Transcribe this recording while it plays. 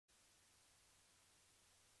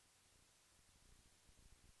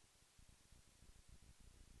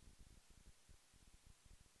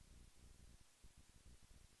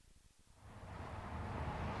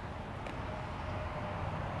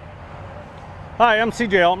Hi, I'm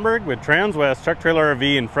CJ Altenberg with Transwest Truck Trailer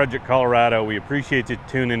RV in Frederick, Colorado. We appreciate you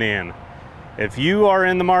tuning in. If you are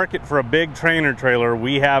in the market for a big trainer trailer,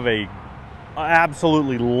 we have a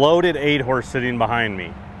absolutely loaded 8-horse sitting behind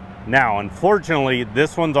me. Now, unfortunately,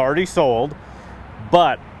 this one's already sold,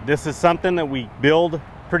 but this is something that we build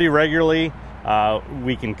pretty regularly.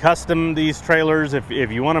 We can custom these trailers if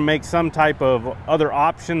you want to make some type of other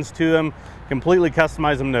options to them, completely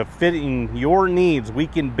customize them to fitting your needs. We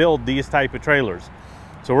can build these type of trailers.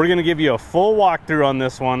 So we're going to give you a full walkthrough on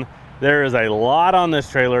this one. There is a lot on this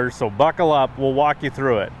trailer, so buckle up. We'll walk you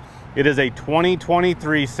through it. It is a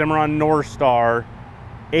 2023 CImarron Norstar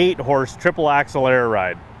 8-horse triple axle Aire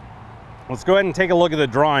Ride. Let's go ahead and take a look at the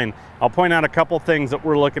drawing. I'll point out a couple things that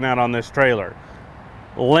we're looking at on this trailer.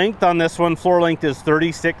 Length on this one, floor length is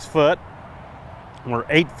 36 foot. We're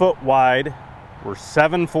 8 foot wide. We're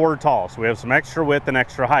 7'4" tall, so we have some extra width and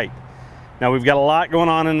extra height. Now we've got a lot going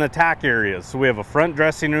on in the tack areas. So we have a front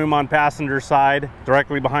dressing room on passenger side.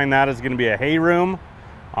 Directly behind that is going to be a hay room.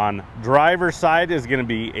 On driver's side is going to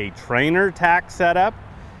be a trainer tack setup.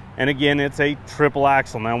 And again, it's a triple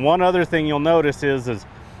axle. Now one other thing you'll notice is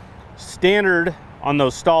standard on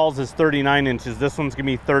those stalls is 39 inches. This one's going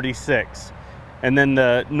to be 36. And then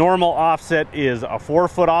the normal offset is a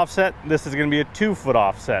 4-foot offset. This is going to be a 2-foot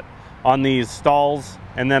offset on these stalls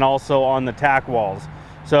and then also on the tack walls.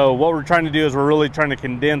 So what we're trying to do is we're really trying to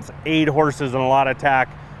condense 8 horses and a lot of tack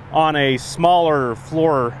on a smaller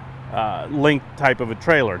floor length type of a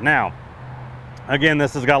trailer. Now, again,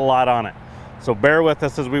 this has got a lot on it, so bear with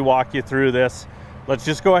us as we walk you through this. Let's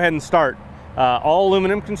just go ahead and start. All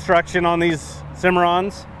aluminum construction on these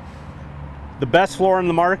CImarrons. The best floor in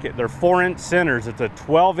the market. They're 4-inch centers. It's a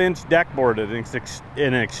 12-inch deck board. It's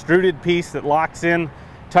an extruded piece that locks in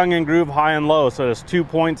tongue and groove high and low, so there's 2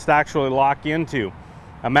 points to actually lock into.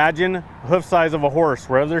 Imagine hoof size of a horse.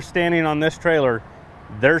 Wherever they're standing on this trailer,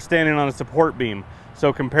 they're standing on a support beam.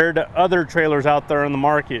 So compared to other trailers out there in the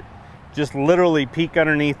market, just literally peek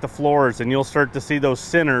underneath the floors and you'll start to see those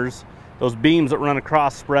centers, those beams that run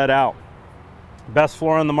across, spread out. Best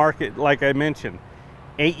floor on the market, like I mentioned.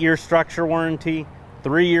 8-year structure warranty,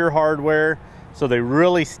 3-year hardware, so they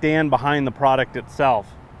really stand behind the product itself.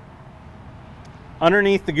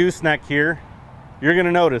 Underneath the gooseneck here, you're going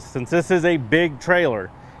to notice, since this is a big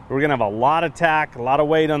trailer, we're going to have a lot of tack, a lot of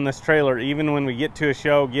weight on this trailer, even when we get to a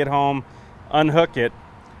show, get home, unhook it.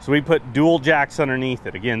 So we put dual jacks underneath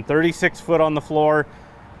it. Again, 36 foot on the floor,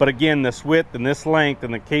 but again, this width and this length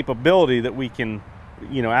and the capability that we can,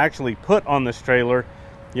 actually put on this trailer,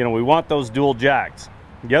 we want those dual jacks.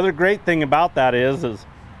 The other great thing about that is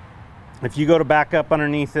if you go to back up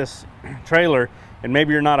underneath this trailer and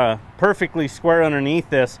maybe you're not a perfectly square underneath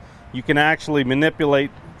this, you can actually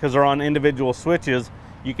manipulate, because they're on individual switches,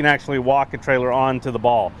 you can actually walk a trailer onto the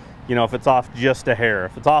ball. If it's off just a hair.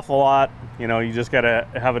 If it's off a lot, you just gotta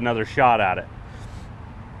have another shot at it.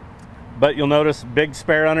 But you'll notice big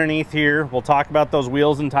spare underneath here. We'll talk about those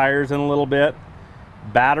wheels and tires in a little bit.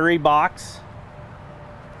 Battery box.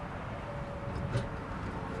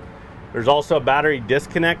 There's also a battery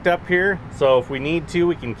disconnect up here, so if we need to,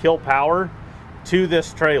 we can kill power to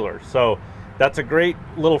this trailer. So that's a great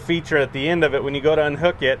little feature at the end of it. When you go to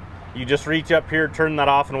unhook it, you just reach up here, turn that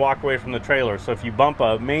off, and walk away from the trailer. So if you bump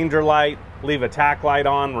a manger light, leave a tack light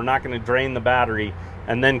on, we're not going to drain the battery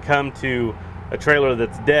and then come to a trailer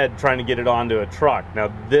that's dead trying to get it onto a truck.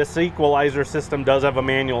 Now, this equalizer system does have a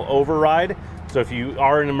manual override, so if you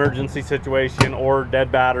are in an emergency situation or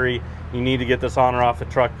dead battery, you need to get this on or off a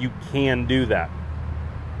truck, you can do that.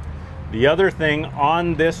 The other thing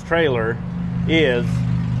on this trailer is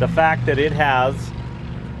the fact that it has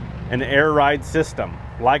an Aire Ride system.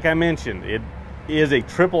 Like I mentioned, it is a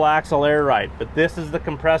triple axle Aire Ride, but this is the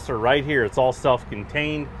compressor right here. It's all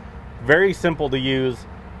self-contained, very simple to use.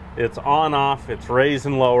 It's on off, it's raise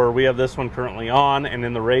and lower. We have this one currently on and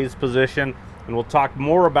in the raised position, and we'll talk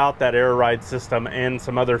more about that Aire Ride system and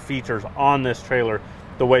some other features on this trailer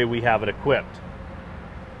the way we have it equipped.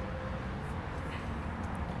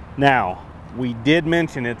 Now, we did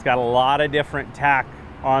mention it's got a lot of different tack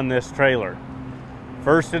on this trailer.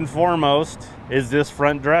 First and foremost is this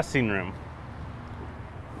front dressing room.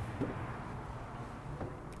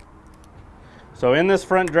 So in this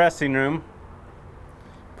front dressing room,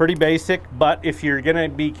 pretty basic, but if you're gonna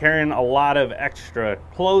be carrying a lot of extra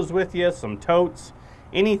clothes with you, some totes,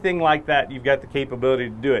 anything like that, you've got the capability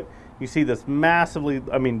to do it. You see this massively,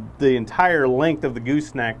 the entire length of the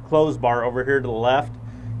gooseneck clothes bar over here to the left.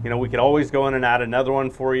 We could always go in and add another one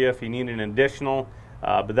for you if you need an additional,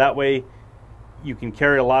 but that way you can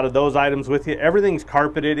carry a lot of those items with you. Everything's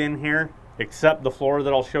carpeted in here except the floor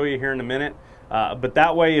that I'll show you here in a minute. But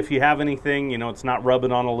that way, if you have anything, you know, it's not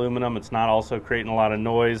rubbing on aluminum, it's not also creating a lot of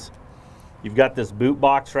noise. You've got this boot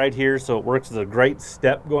box right here, so it works as a great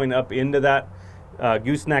step going up into that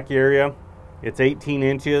gooseneck area. It's 18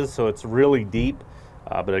 inches, so it's really deep,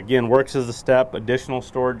 but again, works as a step, additional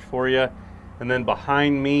storage for you. And then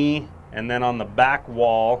behind me, and then on the back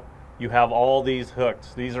wall, you have all these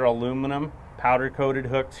hooks. These are aluminum powder coated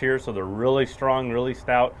hooks here, so they're really strong, really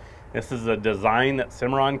stout. This is a design that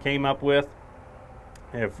CImarron came up with.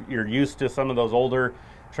 If you're used to some of those older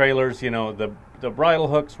trailers, you know, the bridle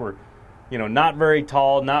hooks were, you know, not very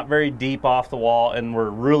tall, not very deep off the wall, and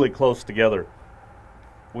were really close together.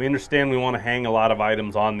 We understand we want to hang a lot of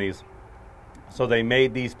items on these, so they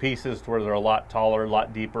made these pieces to where they're a lot taller, a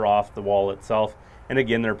lot deeper off the wall itself, and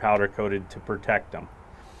again, they're powder coated to protect them.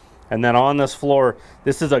 And then on this floor,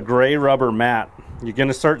 this is a gray rubber mat. You're going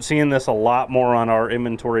to start seeing this a lot more on our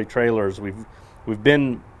inventory trailers. We've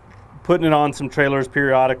been putting it on some trailers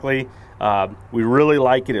periodically. We really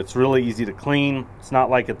like it. It's really easy to clean. It's not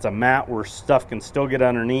like it's a mat where stuff can still get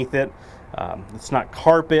underneath it. It's not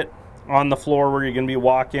carpet on the floor where you're going to be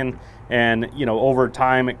walking, and you know, over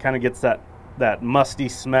time it kind of gets that musty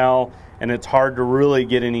smell, and it's hard to really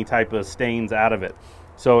get any type of stains out of it.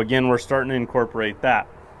 So again, we're starting to incorporate that.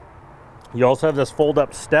 You also have this fold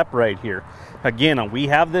up step right here. Again, we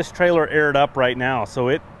have this trailer aired up right now, so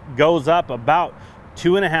it goes up about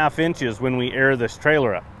 2.5 inches when we air this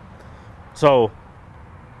trailer up. So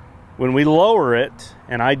when we lower it,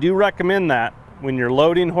 and I do recommend that when you're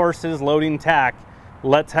loading horses, loading tack,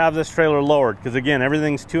 let's have this trailer lowered, because again,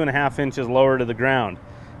 everything's 2.5 inches lower to the ground.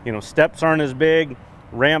 You know, steps aren't as big,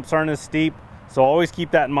 ramps aren't as steep, so always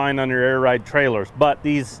keep that in mind on your Aire Ride trailers. But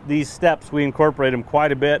these steps, we incorporate them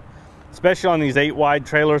quite a bit, especially on these 8-wide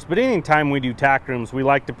trailers. But anytime we do tack rooms, we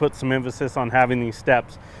like to put some emphasis on having these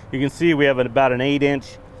steps. You can see we have about an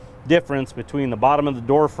 8-inch difference between the bottom of the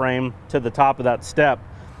door frame to the top of that step.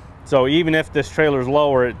 So even if this trailer's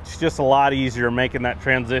lower, it's just a lot easier making that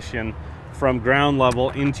transition from ground level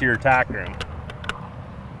into your tack room.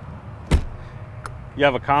 You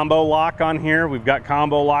have a combo lock on here. We've got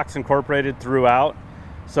combo locks incorporated throughout.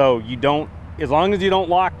 So you don't, as long as you don't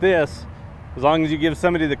lock this, as long as you give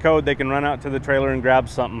somebody the code, they can run out to the trailer and grab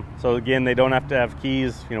something. So again, they don't have to have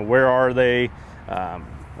keys. You know, where are they?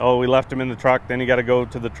 Oh, we left them in the truck. Then you got to go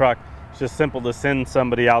to the truck. It's just simple to send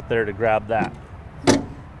somebody out there to grab that.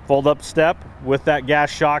 Fold up step with that gas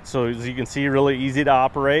shock, so as you can see, really easy to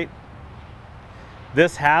operate.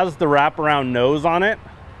 This has the wraparound nose on it.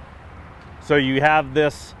 So you have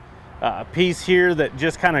this piece here that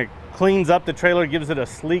just kind of cleans up the trailer, gives it a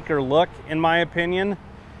sleeker look, in my opinion.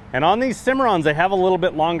 And on these CImarrons, they have a little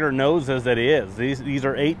bit longer nose as it is. These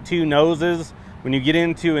are 8.2 noses. When you get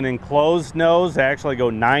into an enclosed nose, they actually go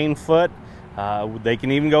 9 foot. They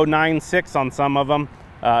can even go 9.6 on some of them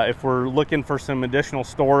if we're looking for some additional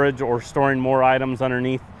storage or storing more items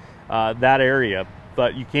underneath that area.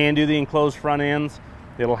 But you can do the enclosed front ends.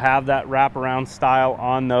 It'll have that wraparound style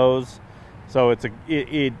on those. So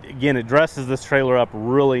again, it dresses this trailer up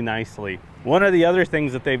really nicely. One of the other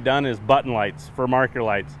things that they've done is button lights for marker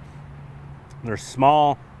lights. They're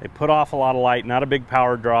small, they put off a lot of light, not a big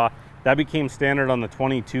power draw. That became standard on the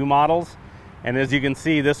 22 models. And as you can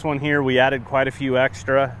see, this one here, we added quite a few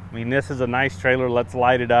extra. I mean, this is a nice trailer. Let's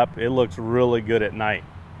light it up. It looks really good at night.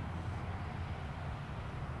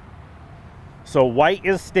 So white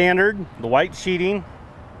is standard, the white sheeting.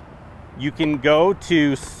 You can go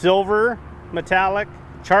to silver metallic,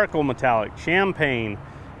 charcoal metallic, champagne,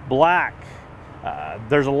 black.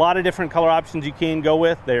 There's a lot of different color options you can go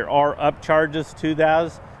with. There are upcharges to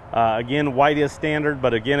those. Again, white is standard,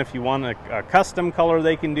 but again, if you want a custom color,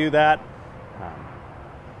 they can do that.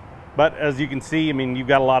 But as you can see, I mean, you've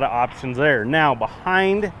got a lot of options there. Now,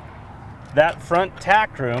 behind that front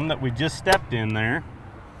tack room that we just stepped in there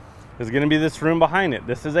is going to be this room behind it.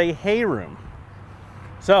 This is a hay room.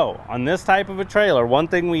 So on this type of a trailer, one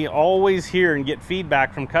thing we always hear and get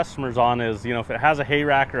feedback from customers on is, you know, if it has a hay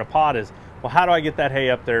rack or a pod, is, well, how do I get that hay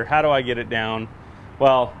up there? How do I get it down?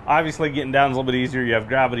 Well, obviously getting down is a little bit easier. You have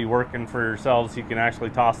gravity working for yourselves. You can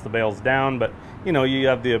actually toss the bales down, but you know, you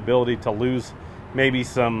have the ability to lose maybe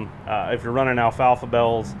some, if you're running alfalfa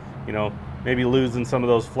bales, you know, maybe losing some of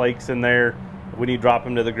those flakes in there when you drop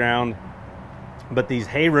them to the ground. But these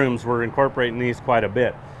hay rooms, we're incorporating these quite a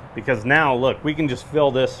bit. Because now, look, we can just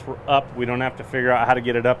fill this up. We don't have to figure out how to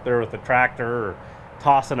get it up there with a tractor or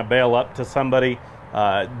tossing a bale up to somebody.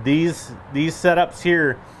 These setups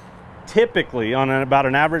here, typically on about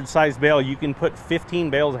an average size bale, you can put 15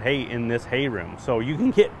 bales of hay in this hay room. So you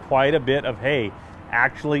can get quite a bit of hay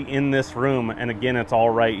actually in this room. And again, it's all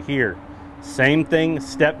right here. Same thing,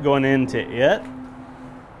 step going into it.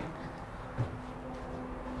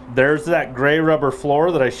 There's that gray rubber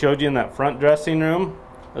floor that I showed you in that front dressing room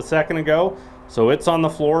a second ago. So it's on the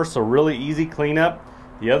floor, so really easy cleanup.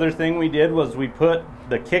 The other thing we did was we put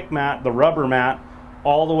the kick mat, the rubber mat,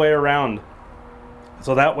 all the way around.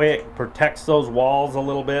 So that way it protects those walls a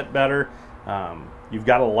little bit better. You've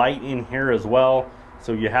got a light in here as well.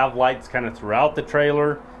 So you have lights kind of throughout the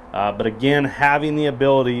trailer. But again, having the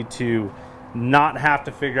ability to not have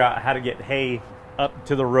to figure out how to get hay up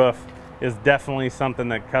to the roof is definitely something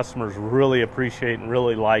that customers really appreciate and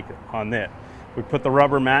really like on it. We put the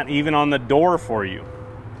rubber mat even on the door for you.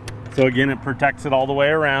 So again, it protects it all the way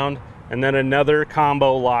around, and then another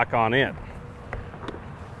combo lock on it.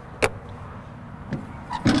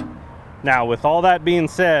 Now, with all that being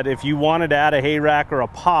said, if you wanted to add a hay rack or a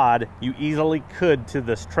pod, you easily could to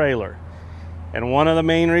this trailer. And one of the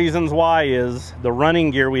main reasons why is the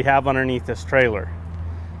running gear we have underneath this trailer.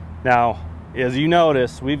 Now, as you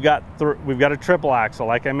notice, we've got a triple axle,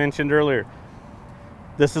 like I mentioned earlier.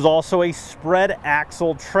 This is also a spread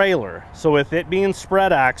axle trailer. So with it being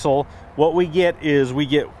spread axle, what we get is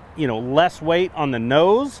less weight on the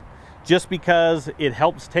nose, just because it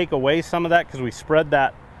helps take away some of that, because we spread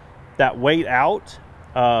that weight out.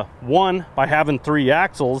 One, by having 3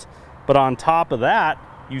 axles, but on top of that,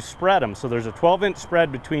 you spread them. So there's a 12-inch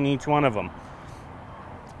spread between each one of them.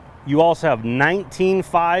 You also have 19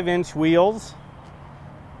 5-inch wheels,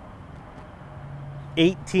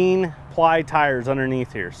 18 ply tires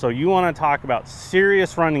underneath here. So you want to talk about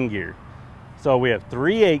serious running gear. So we have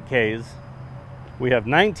 3 8Ks, we have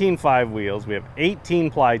 19 5 wheels, we have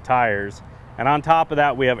 18 ply tires, and on top of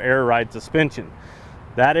that we have Aire Ride suspension.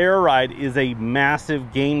 That Aire Ride is a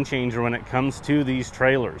massive game changer when it comes to these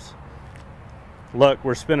trailers. Look,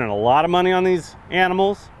 we're spending a lot of money on these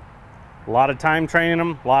animals, a lot of time training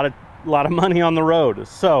them, a lot of money on the road.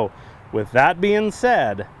 So with that being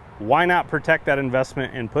said, why not protect that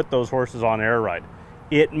investment and put those horses on Aire Ride?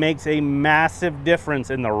 It makes a massive difference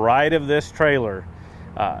in the ride of this trailer.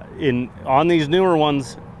 On these newer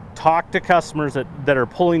ones, talk to customers that are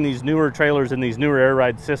pulling these newer trailers and these newer Aire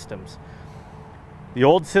Ride systems. The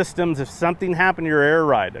old systems, if something happened to your Aire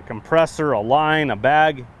Ride, a compressor, a line, a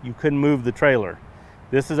bag, you couldn't move the trailer.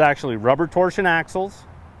 This is actually rubber torsion axles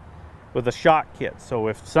with a shock kit. So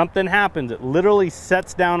if something happens, it literally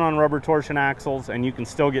sets down on rubber torsion axles, and you can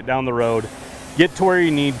still get down the road, get to where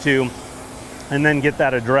you need to, and then get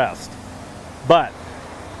that addressed. But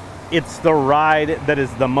it's the ride that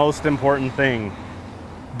is the most important thing.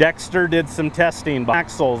 Dexter did some testing.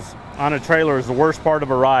 Axles on a trailer is the worst part of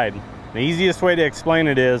a ride. The easiest way to explain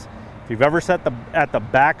it is, if you've ever sat at the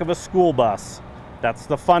back of a school bus, that's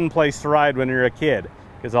the fun place to ride when you're a kid,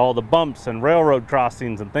 because all the bumps and railroad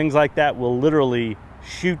crossings and things like that will literally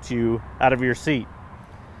shoot you out of your seat.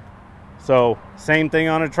 So same thing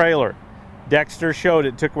on a trailer. Dexter showed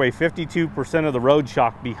it took away 52% of the road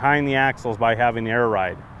shock behind the axles by having the Aire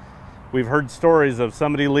Ride. We've heard stories of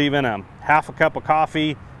somebody leaving a half a cup of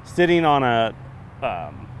coffee, sitting on a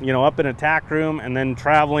up in a tack room, and then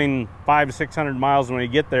traveling 500 to 600 miles. When you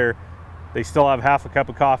get there, they still have half a cup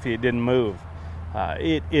of coffee. It didn't move.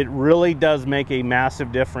 It really does make a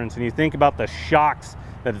massive difference. And you think about the shocks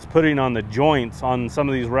that it's putting on the joints on some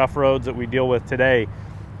of these rough roads that we deal with today.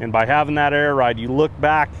 And by having that Aire Ride, you look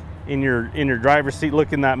back in your driver's seat,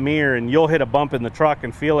 look in that mirror, and you'll hit a bump in the truck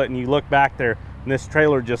and feel it, and you look back there and this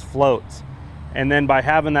trailer just floats. And then by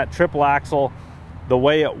having that triple axle, the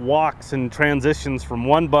way it walks and transitions from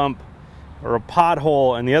one bump or a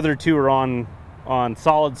pothole, and the other two are on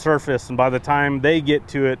solid surface, and by the time they get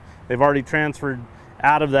to it, they've already transferred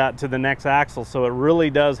out of that to the next axle. So it really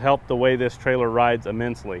does help the way this trailer rides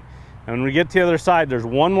immensely. And when we get to the other side, there's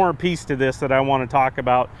one more piece to this that I want to talk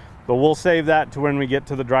about, but we'll save that to when we get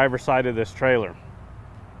to the driver's side of this trailer.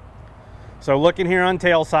 So looking here on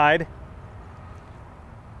tail side,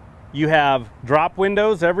 you have drop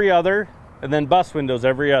windows every other, and then bus windows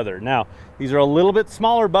every other. Now, these are a little bit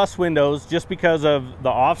smaller bus windows just because of the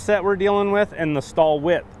offset we're dealing with and the stall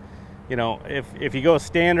width. You know, if you go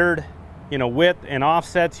standard, width and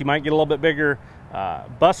offsets, you might get a little bit bigger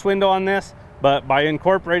bus window on this, but by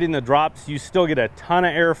incorporating the drops, you still get a ton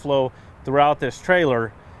of airflow throughout this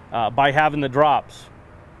trailer by having the drops.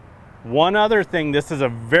 One other thing, this is a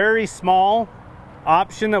very small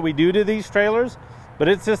option that we do to these trailers, but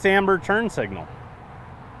it's this amber turn signal.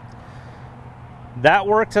 That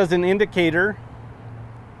works as an indicator.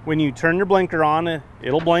 When you turn your blinker on,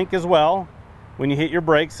 it'll blink as well. When you hit your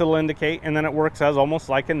brakes, it'll indicate, and then it works as almost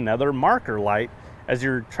like another marker light as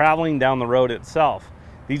you're traveling down the road itself.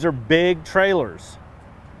 These are big trailers.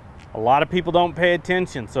 A lot of people don't pay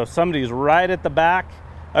attention. So if somebody's right at the back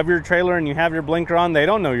of your trailer and you have your blinker on, they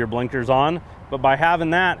don't know your blinker's on, but by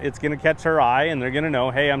having that, it's going to catch their eye and they're going to know,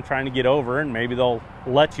 hey, I'm trying to get over, and maybe they'll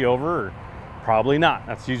let you over, or probably not.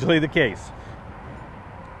 That's usually the case.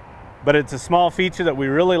 But it's a small feature that we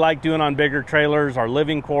really like doing on bigger trailers, our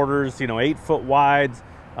living quarters, you know, 8-foot wides,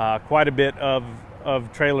 quite a bit of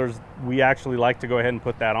trailers. We actually like to go ahead and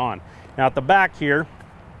put that on. Now at the back here,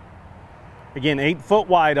 again, 8-foot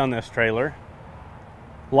wide on this trailer.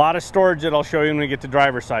 A lot of storage that I'll show you when we get to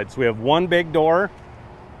driver's side. So we have one big door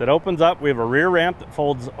that opens up. We have a rear ramp that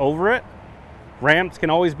folds over it. Ramps can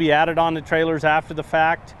always be added on to trailers after the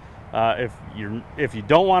fact. If you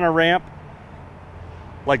don't want a ramp,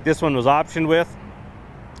 like this one was optioned with,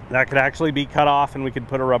 that could actually be cut off and we could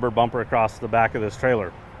put a rubber bumper across the back of this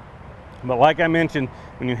trailer. But like I mentioned,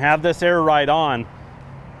 when you have this Aire Ride on,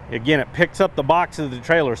 again, it picks up the box of the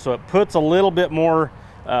trailer, so it puts a little bit more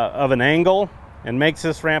of an angle and makes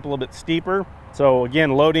this ramp a little bit steeper. So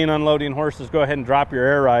again, loading and unloading horses, go ahead and drop your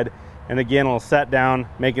Aire Ride, and again, it'll set down,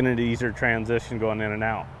 making it an easier transition going in and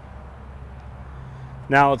out.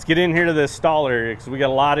 Now let's get in here to this stall area, because we got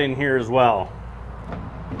a lot in here as well.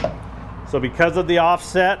 So because of the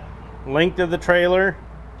offset length of the trailer,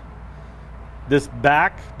 this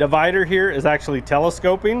back divider here is actually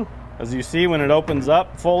telescoping. As you see, when it opens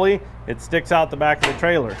up fully, it sticks out the back of the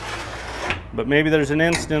trailer. But maybe there's an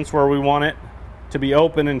instance where we want it to be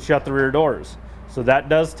open and shut the rear doors. So that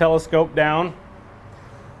does telescope down.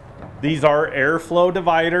 These are airflow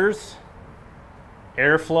dividers.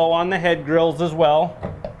 Airflow on the head grills as well.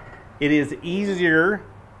 It is easier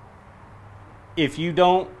if you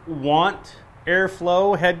don't want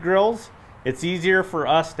airflow head grills. It's easier for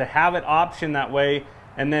us to have it optioned that way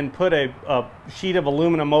and then put a sheet of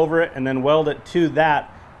aluminum over it and then weld it to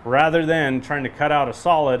that, rather than trying to cut out a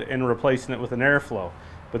solid and replacing it with an airflow.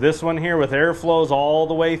 But this one here with airflows all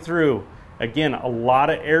the way through, again, a lot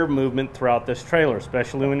of air movement throughout this trailer,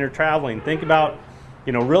 especially when you're traveling. Think about,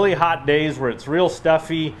 you know, really hot days where it's real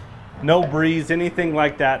stuffy, no breeze, anything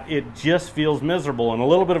like that. It just feels miserable, and a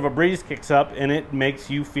little bit of a breeze kicks up and it makes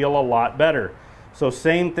you feel a lot better. So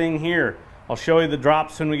same thing here. I'll show you the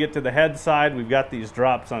drops when we get to the head side. We've got these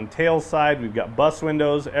drops on tail side. We've got bus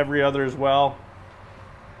windows, every other as well.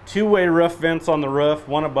 Two-way roof vents on the roof,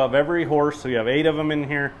 one above every horse, so you have 8 of them in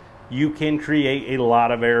here. You can create a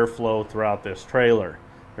lot of airflow throughout this trailer.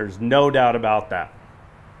 There's no doubt about that.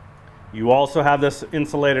 You also have this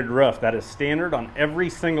insulated roof. That is standard on every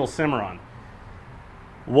single CImarron.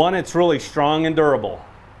 One, it's really strong and durable.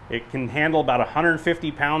 It can handle about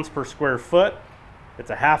 150 pounds per square foot. It's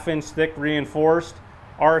a 1/2 inch thick reinforced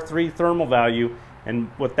R3 thermal value. And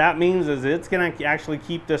what that means is it's going to actually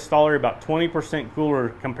keep this stall area about 20% cooler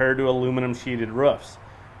compared to aluminum sheeted roofs.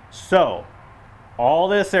 So all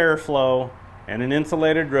this airflow and an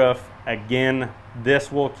insulated roof, again,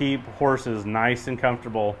 this will keep horses nice and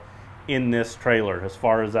comfortable in this trailer as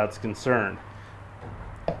far as that's concerned.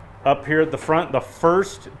 Up here at the front, the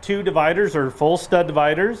first 2 dividers are full stud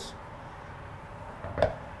dividers.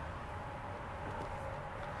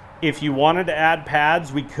 If you wanted to add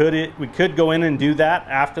pads, we could go in and do that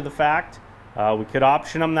after the fact. We could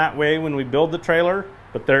option them that way when we build the trailer,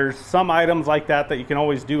 but there's some items like that that you can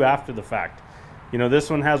always do after the fact. You know,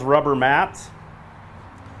 this one has rubber mats.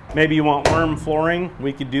 Maybe you want worm flooring,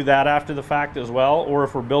 we could do that after the fact as well. Or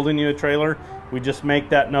if we're building you a trailer, we just make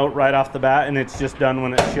that note right off the bat and it's just done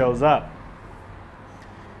when it shows up.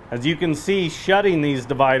 As you can see, shutting these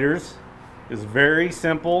dividers is very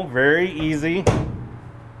simple, very easy.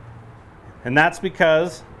 And that's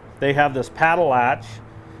because they have this paddle latch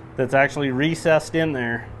that's actually recessed in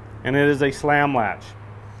there, and it is a slam latch.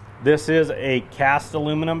 This is a cast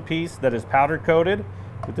aluminum piece that is powder coated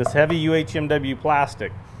with this heavy UHMW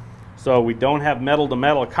plastic. So we don't have metal to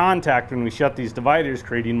metal contact when we shut these dividers,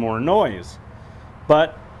 creating more noise.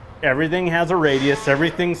 But everything has a radius,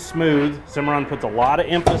 everything's smooth. CImarron puts a lot of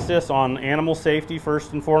emphasis on animal safety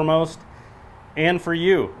first and foremost. And for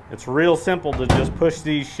you, it's real simple to just push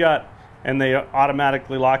these shut and they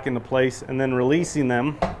automatically lock into place, and then releasing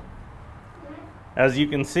them. As you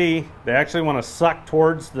can see, they actually want to suck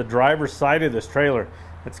towards the driver's side of this trailer.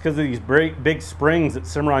 It's because of these big springs that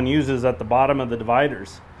CImarron uses at the bottom of the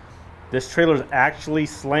dividers. This trailer is actually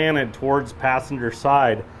slanted towards passenger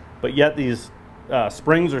side, but yet these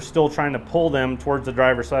springs are still trying to pull them towards the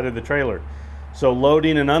driver's side of the trailer. So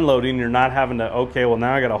loading and unloading, you're not having to, okay, well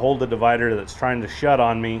now I got to hold the divider that's trying to shut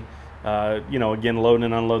on me. You know, again, loading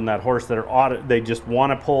and unloading that horse that are they just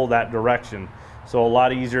want to pull that direction. So a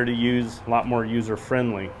lot easier to use, a lot more user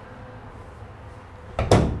friendly.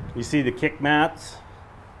 You see the kick mats.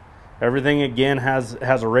 Everything again has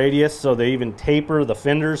a radius, so they even taper the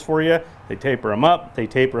fenders for you. They taper them up, they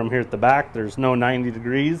taper them here at the back. There's no 90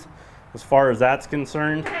 degrees as far as that's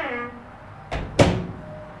concerned.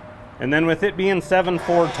 And then with it being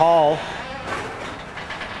 7'4" tall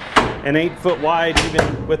and 8 foot wide,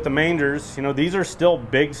 even with the mangers, you know, these are still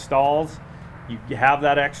big stalls. You have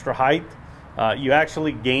that extra height. You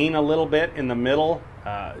actually gain a little bit in the middle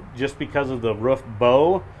just because of the roof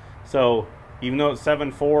bow. So even though it's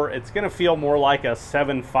 7'4", it's going to feel more like a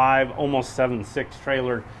 7'5", almost 7'6"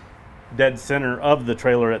 trailer dead center of the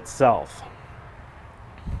trailer itself.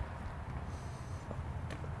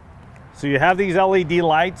 So you have these LED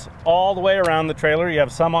lights all the way around the trailer. You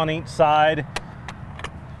have some on each side.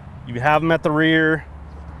 You have them at the rear.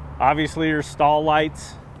 Obviously your stall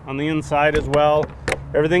lights on the inside as well.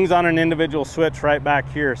 Everything's on an individual switch right back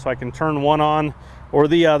here, so I can turn one on or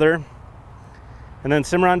the other. And then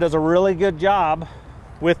CImarron does a really good job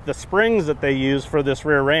with the springs that they use for this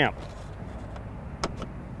rear ramp.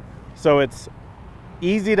 So it's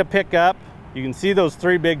easy to pick up. You can see those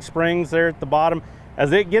 3 big springs there at the bottom.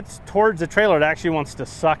 As it gets towards the trailer, it actually wants to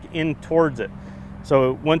suck in towards it.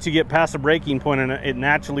 So once you get past the braking point, it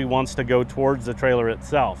naturally wants to go towards the trailer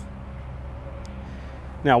itself.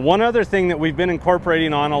 Now, one other thing that we've been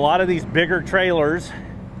incorporating on a lot of these bigger trailers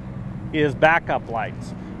is backup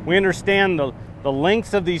lights. We understand the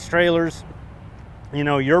lengths of these trailers. You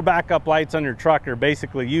know, your backup lights on your truck are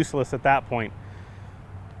basically useless at that point.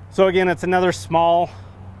 So again, it's another small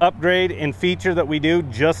upgrade and feature that we do,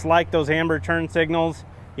 just like those amber turn signals.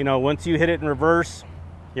 You know, once you hit it in reverse,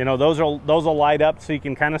 you know, those will light up so you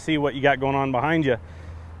can kind of see what you got going on behind you.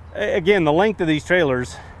 Again, the length of these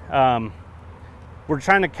trailers, we're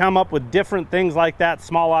trying to come up with different things like that,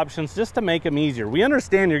 small options, just to make them easier. We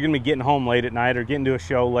understand you're going to be getting home late at night or getting to a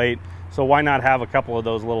show late, so why not have a couple of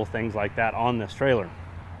those little things like that on this trailer?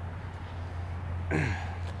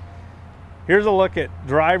 Here's a look at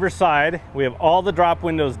driver's side. We have all the drop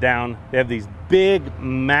windows down. They have these big,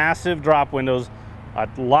 massive drop windows. A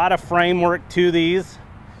lot of framework to these.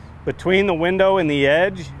 Between the window and the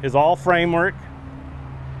edge is all framework,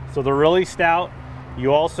 so they're really stout.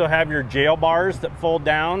 You also have your jail bars that fold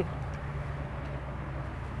down.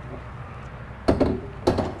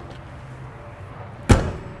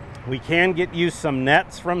 We can get you some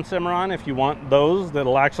nets from CImarron if you want those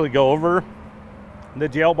that'll actually go over the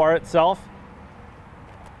jail bar itself.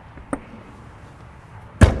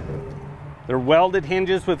 They're welded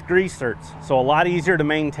hinges with grease zerks, so a lot easier to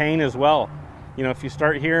maintain as well. You know, if you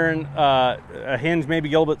start hearing a hinge maybe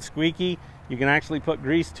a little bit squeaky, you can actually put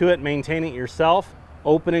grease to it, maintain it yourself.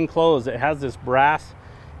 Open and close. It has this brass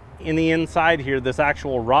in the inside here, this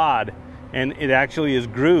actual rod, and it actually is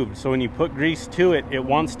grooved. So when you put grease to it, it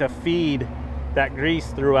wants to feed that grease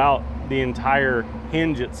throughout the entire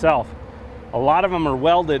hinge itself. A lot of them are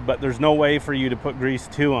welded, but there's no way for you to put grease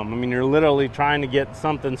to them. I mean, you're literally trying to get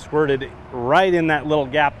something squirted right in that little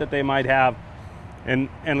gap that they might have. And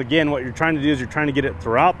again, what you're trying to do is you're trying to get it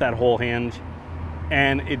throughout that whole hinge,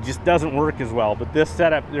 and it just doesn't work as well. But this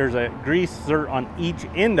setup, there's a grease zert on each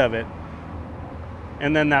end of it,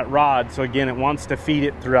 and then that rod. So again, it wants to feed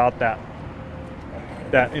it throughout that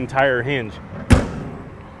entire hinge.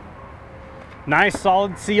 Nice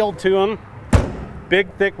solid seal to them.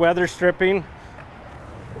 Big thick weather stripping.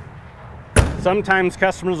 Sometimes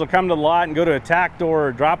customers will come to the lot and go to a tack door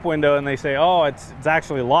or drop window and they say, oh, it's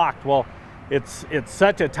actually locked. Well, it's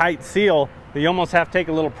such a tight seal that you almost have to take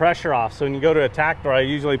a little pressure off. So when you go to a tack door, I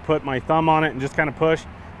usually put my thumb on it and just kind of push,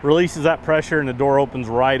 releases that pressure, and the door opens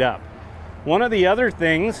right up. One of the other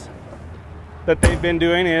things that they've been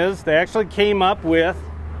doing is they actually came up with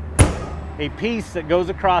a piece that goes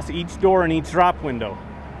across each door and each drop window.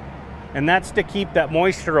 And that's to keep that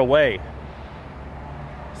moisture away.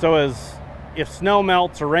 So if snow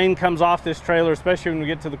melts or rain comes off this trailer, especially when we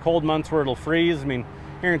get to the cold months where it'll freeze. I mean,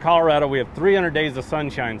 here in Colorado, we have 300 days of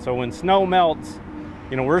sunshine. So when snow melts,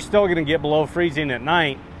 you know, we're still gonna get below freezing at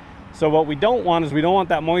night. So what we don't want is we don't want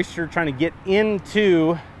that moisture trying to get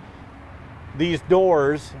into these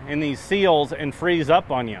doors and these seals and freeze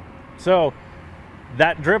up on you. So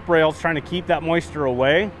that drip rail is trying to keep that moisture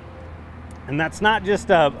away. And that's not just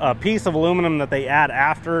a piece of aluminum that they add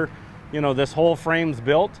after, you know, this whole frame's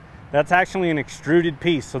built. That's actually an extruded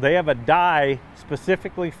piece. So they have a die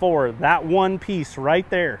specifically for that one piece right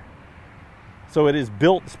there. So it is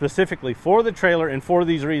built specifically for the trailer and for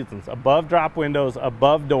these reasons. Above drop windows,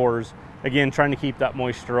 above doors, again, trying to keep that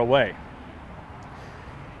moisture away.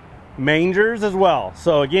 Mangers as well.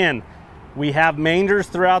 So again, we have mangers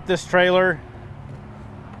throughout this trailer.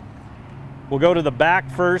 We'll go to the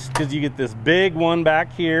back first because you get this big one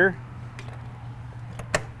back here.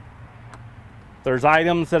 There's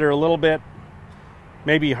items that are a little bit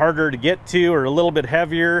maybe harder to get to or a little bit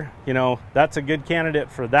heavier, you know, that's a good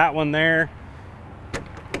candidate for that one there.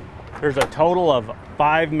 There's a total of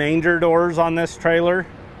 5 manger doors on this trailer.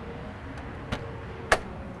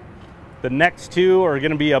 The next 2 are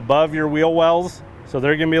going to be above your wheel wells, so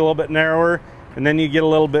they're going to be a little bit narrower, and then you get a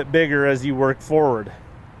little bit bigger as you work forward.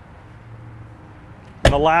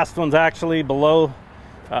 And the last one's actually below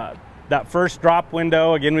that first drop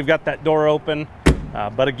window. Again, we've got that door open,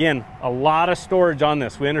 but again, a lot of storage on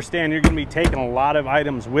this. We understand you're going to be taking a lot of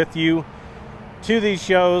items with you to these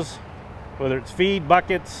shows, whether it's feed,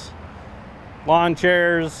 buckets, lawn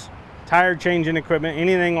chairs, tire changing equipment,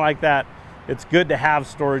 anything like that. It's good to have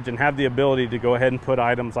storage and have the ability to go ahead and put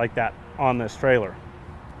items like that on this trailer.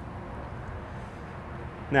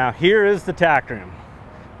 Now here is the tack room,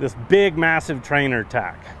 this big massive trainer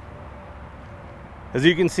tack. As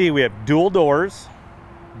you can see, we have dual doors,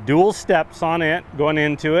 dual steps on it going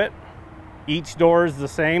into it. Each door is the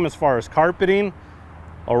same as far as carpeting,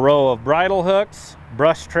 a row of bridle hooks,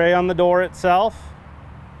 brush tray on the door itself.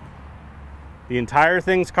 The entire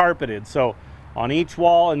thing's carpeted, so on each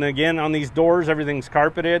wall, and again on these doors, everything's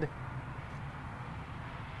carpeted.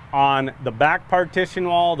 On the back partition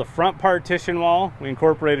wall, the front partition wall, we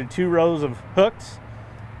incorporated 2 rows of hooks.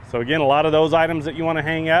 So again, a lot of those items that you want to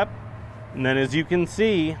hang up. And then as you can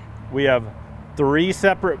see, we have 3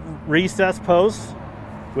 separate recess posts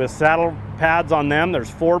with saddle pads on them. There's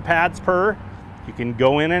 4 pads per. You can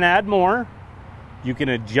go in and add more. You can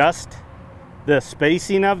adjust the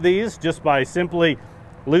spacing of these just by simply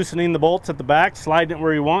loosening the bolts at the back, sliding it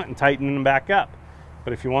where you want, and tightening them back up.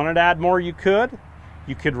 But if you wanted to add more, you could.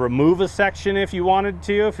 You could remove a section if you wanted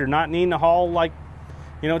to, if you're not needing to haul like,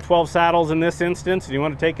 you know, 12 saddles in this instance, and you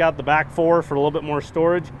want to take out the back 4 for a little bit more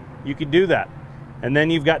storage, you could do that. And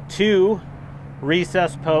then you've got 2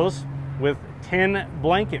 recess posts with 10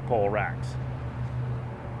 blanket pole racks.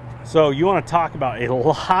 So you want to talk about a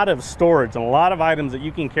lot of storage and a lot of items that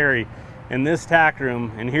you can carry in this tack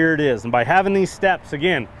room, and here it is. And by having these steps,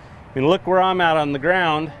 again, I mean, look where I'm at on the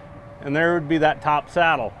ground, and there would be that top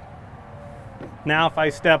saddle. Now if I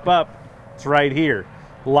step up, it's right here.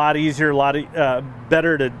 A lot easier, a lot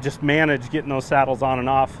better to just manage getting those saddles on and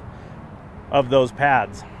off of those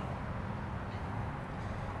pads.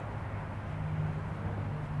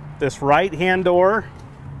 This right hand door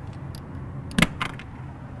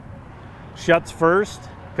shuts first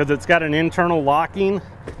because it's got an internal locking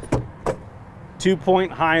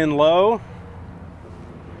 2-point high and low.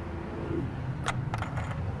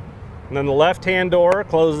 And then the left hand door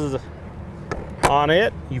closes on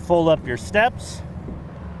it. You fold up your steps,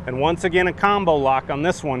 and once again a combo lock on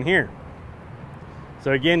this one here.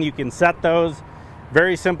 So again, you can set those.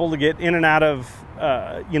 Very simple to get in and out of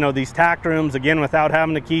you know, these tack rooms, again, without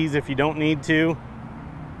having the keys if you don't need to.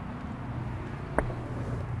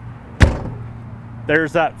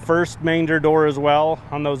 There's that first manger door as well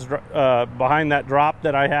on those behind that drop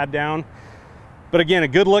that I had down. But again, a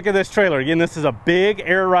good look at this trailer. Again, this is a big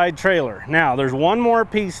Aire Ride trailer. Now, there's one more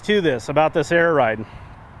piece to this about this Aire Ride.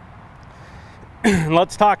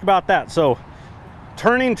 Let's talk about that. So,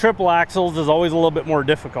 turning triple axles is always a little bit more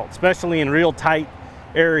difficult, especially in real tight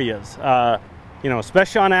areas. You know,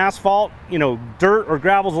 especially on asphalt, you know, dirt or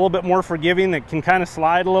gravel's a little bit more forgiving. That can kind of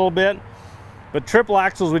slide a little bit. But triple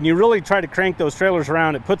axles, when you really try to crank those trailers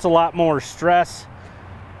around, it puts a lot more stress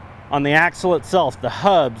on the axle itself, the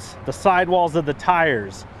hubs, the sidewalls of the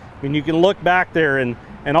tires. I mean, you can look back there and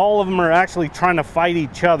all of them are actually trying to fight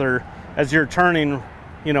each other as you're turning,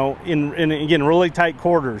 you know, in again, really tight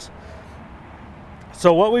quarters.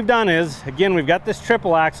 So what we've done is, again, we've got this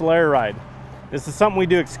triple axle Aire Ride. This is something we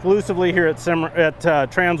do exclusively here at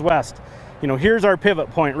Transwest. You know, here's our pivot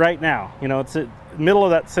point right now. You know, it's the middle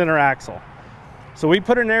of that center axle. So we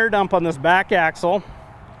put an air dump on this back axle,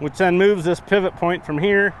 which then moves this pivot point from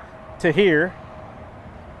here to here.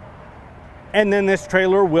 And then this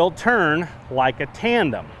trailer will turn like a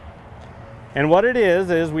tandem. And what it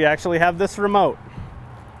is we actually have this remote.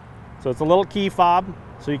 So it's a little key fob,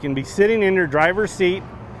 so you can be sitting in your driver's seat,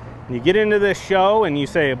 and you get into this show and you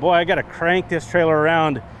say, boy, I gotta crank this trailer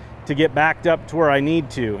around to get backed up to where I need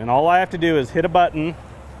to. And all I have to do is hit a button,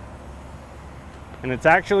 and it's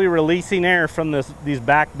actually releasing air from these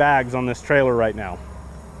back bags on this trailer right now.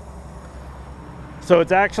 So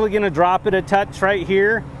it's actually gonna drop it a touch right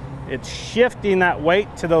here. It's shifting that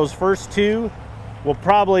weight to those first 2. We'll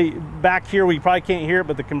probably, back here we probably can't hear it,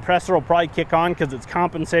 but the compressor will probably kick on because it's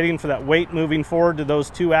compensating for that weight moving forward to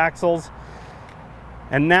those 2 axles.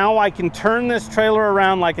 And now I can turn this trailer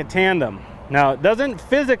around like a tandem. Now, it doesn't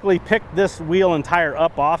physically pick this wheel and tire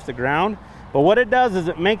up off the ground, But what it does is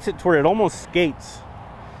it makes it to where it almost skates.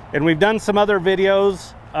 And we've done some other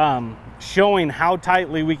videos showing how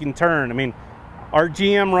tightly we can turn. I mean, our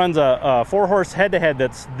GM runs a 4-horse head-to-head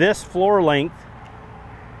that's this floor length,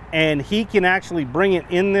 and he can actually bring it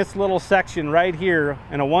in this little section right here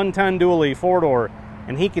in a 1-ton dually 4-door,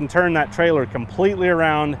 and he can turn that trailer completely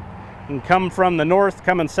around and come from the north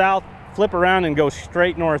coming south, flip around and go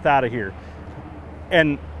straight north out of here.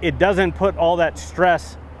 And it doesn't put all that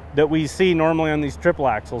stress that we see normally on these triple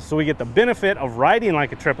axles. So we get the benefit of riding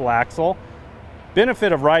like a triple axle,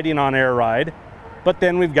 benefit of riding on Aire Ride, but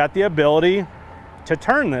then we've got the ability to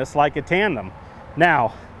turn this like a tandem.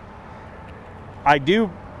 Now, I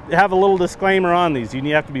do have a little disclaimer on these. You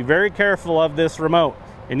have to be very careful of this remote.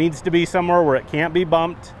 It needs to be somewhere where it can't be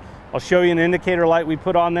bumped. I'll show you an indicator light we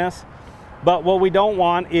put on this. But what we don't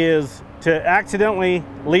want is to accidentally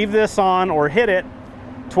leave this on or hit it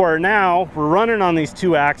to where now we're running on these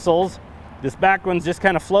 2 axles. This back one's just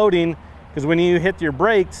kind of floating, because when you hit your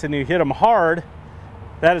brakes and you hit them hard,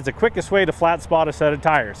 that is the quickest way to flat spot a set of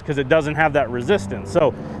tires, because it doesn't have that resistance.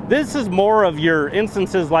 So this is more of your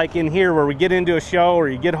instances like in here where we get into a show, or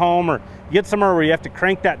you get home, or you get somewhere where you have to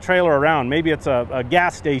crank that trailer around. Maybe it's a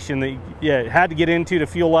gas station that you had to get into to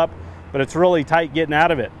fuel up, but it's really tight getting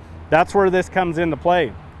out of it. That's where this comes into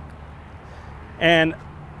play. And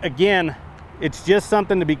again, it's just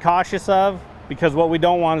something to be cautious of, because what we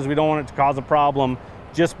don't want is we don't want it to cause a problem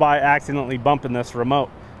just by accidentally bumping this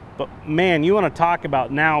remote. But man, you want to talk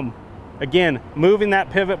about now, again, moving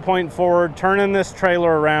that pivot point forward, turning this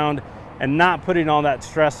trailer around, and not putting all that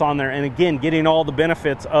stress on there. And again, getting all the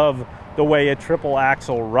benefits of the way a triple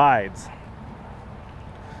axle rides.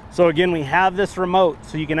 So again, we have this remote,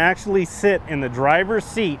 so you can actually sit in the driver's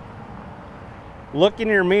seat, look in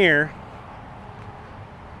your mirror,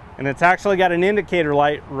 and it's actually got an indicator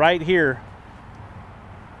light right here.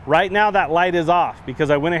 Right now that light is off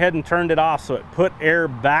because I went ahead and turned it off, so it put air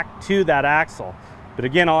back to that axle. But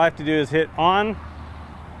again, all I have to do is hit on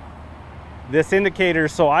this indicator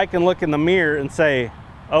so I can look in the mirror and say,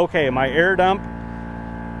 okay, my air dump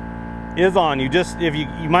is on. You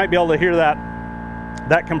might be able to hear that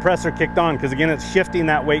compressor kicked on, because again, it's shifting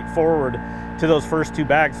that weight forward to those first 2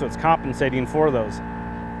 bags, so it's compensating for those.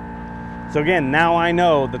 So again, now I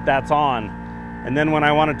know that that's on. And then when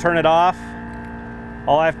I want to turn it off,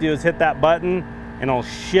 all I have to do is hit that button, and it'll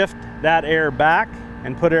shift that air back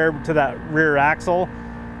and put air to that rear axle.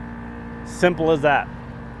 Simple as that.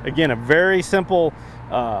 Again, a very simple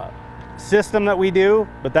system that we do,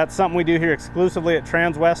 but that's something we do here exclusively at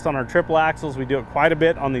Transwest on our triple axles. We do it quite a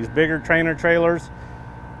bit on these bigger trainer trailers.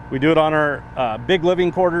 We do it on our big living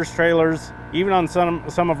quarters trailers, even on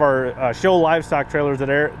some of our show livestock trailers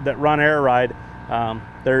that run Aire Ride.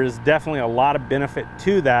 There is definitely a lot of benefit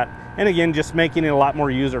to that. And again, just making it a lot more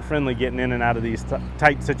user-friendly getting in and out of these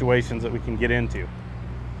tight situations that we can get into.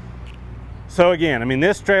 So again, I mean,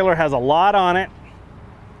 this trailer has a lot on it.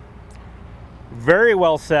 Very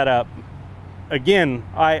well set up. Again,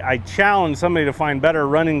 I challenge somebody to find better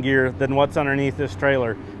running gear than what's underneath this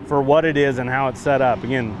trailer for what it is and how it's set up.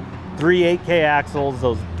 Again, 3 8K axles,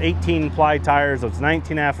 those 18-ply tires, those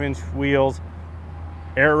 19.5-inch wheels,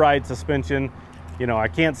 Aire Ride suspension. You know, I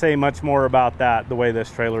can't say much more about that, the way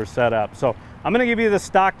this trailer is set up. So I'm going to give you the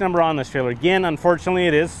stock number on this trailer. Again, unfortunately,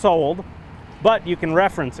 it is sold, but you can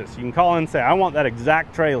reference this. You can call in and say, I want that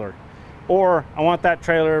exact trailer. Or I want that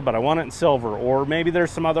trailer, but I want it in silver. Or maybe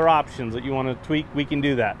there's some other options that you want to tweak. We can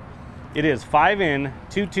do that. It is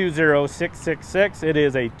 5N220666. It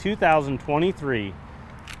is a 2023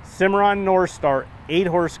 CImarron Norstar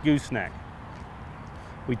 8-horse gooseneck.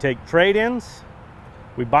 We take trade-ins.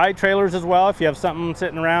 We buy trailers as well. If you have something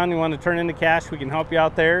sitting around you want to turn into cash, we can help you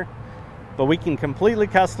out there. But we can completely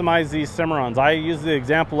customize these CImarrons. I use the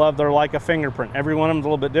example of they're like a fingerprint. Every one of them is a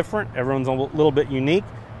little bit different. Everyone's a little bit unique,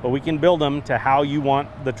 but we can build them to how you want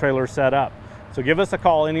the trailer set up. So give us a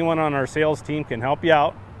call. Anyone on our sales team can help you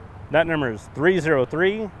out. That number is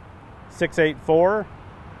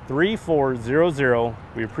 303-684-3400.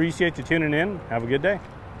 We appreciate you tuning in. Have a good day.